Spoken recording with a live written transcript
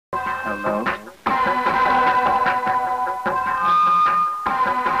Hello?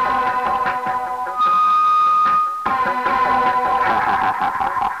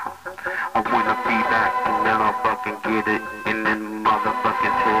 I wanna be back and then I'll fucking get it in them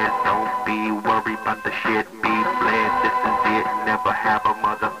motherfucking head. Don't be worried about the shit, be blessed. This is it, never have a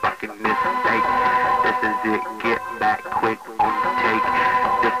motherfucking mistake. This is it, get back quick on the take.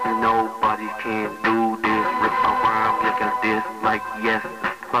 This nobody can do this. Rip my rhyme, look at this, like yes,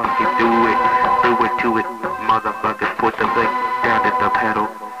 fucking do it to it, motherfuckers. Put the lick down at the pedal.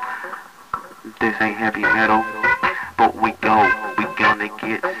 This ain't heavy metal, but we gonna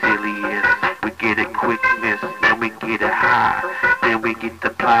get serious. We get it quickness, then we get it high, then we get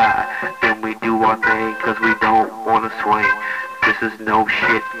the pie, then we do our thing, cause we don't wanna swing. This is no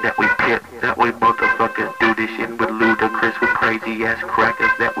shit that we pip, that we motherfuckers do this shit with ludicrous, with crazy ass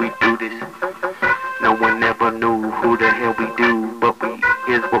crackers that we do this. No one ever knew who the hell we do, but we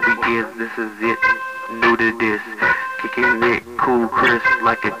is what we is, this is it, new to this. Kicking it cool crisp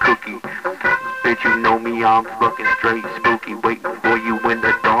like a cookie. Bitch, you know me, I'm fucking straight spooky, waiting for you in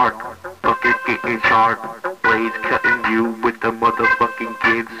the dark, fucking getting sharp, blades cutting you with the motherfucking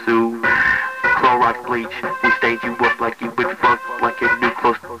Ginsu. Chloride bleach, we stain you up like you would fuck, like a new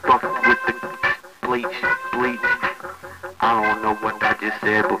close fuck with the bleach. I don't know what I just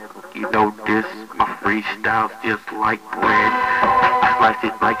said, but you know this, my freestyle's just like bread. I slice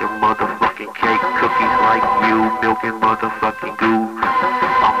it like a motherfucking cake, cookies like you, milk and motherfucking goo.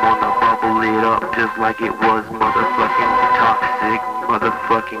 I'm gonna bubble it up just like it was motherfucking toxic,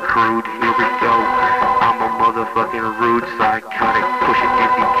 motherfucking crude. Here we go. I'm a motherfucking rude, psychotic, pushing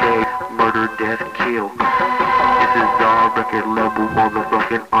NDK, murder, death, kill. This is our record level,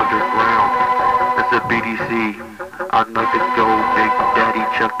 motherfucking underground. That's a BDC. I'd like to go Big Daddy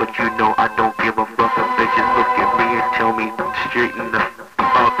Chuck, but you know I don't give a fuck. Bitches look at me and tell me straighten the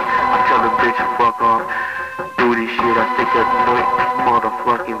up. I tell them bitch fuck off. Do this shit, I stick a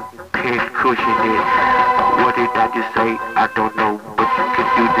motherfucking pin cushion it. What did I just say? I don't know, but you can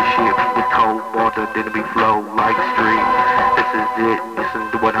do the shit with cold water, then we flow like stream. This is it, this is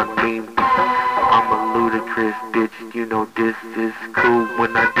what I mean. I'm a ludicrous bitch, you know this is cool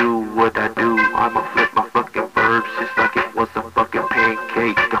when I do what I do. I'ma flip my fucking verbs just like it was a fucking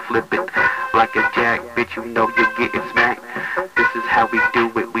pancake. I flip it like a jack, bitch, you know you're getting smacked. This is how we do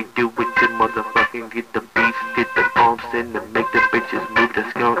it to motherfucking get the beats, get the bumps in and make the bitches move the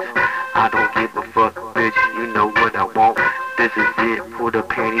skunks. I don't give a fuck, bitch, you know what I want. This is it, pull the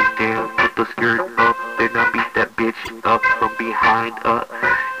panties down, put the skirt up, then I beat that bitch up from behind up.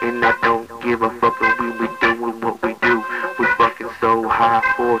 And I don't give a fuck when we doing what we do. We fucking so high,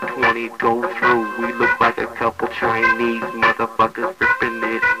 420 go through. We look like a couple Chinese motherfuckers ripping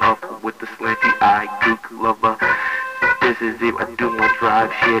it up with the slanty eye gook lover. This is it, I do my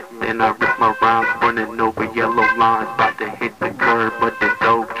drive shit, and I rip my rhymes, running over yellow lines, about to hit the curb, but it's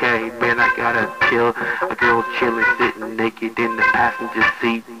okay, man, I gotta chill, a girl chilling, sitting naked in the passenger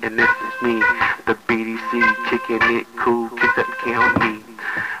seat, and this is me, the BDC, kicking it cool, kick that county,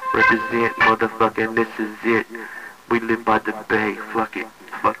 represent, motherfucking, this is it, we live by the bay, fuck it,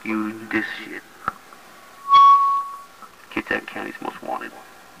 fuck you, this shit. Kit County's most wanted.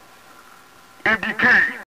 MDK!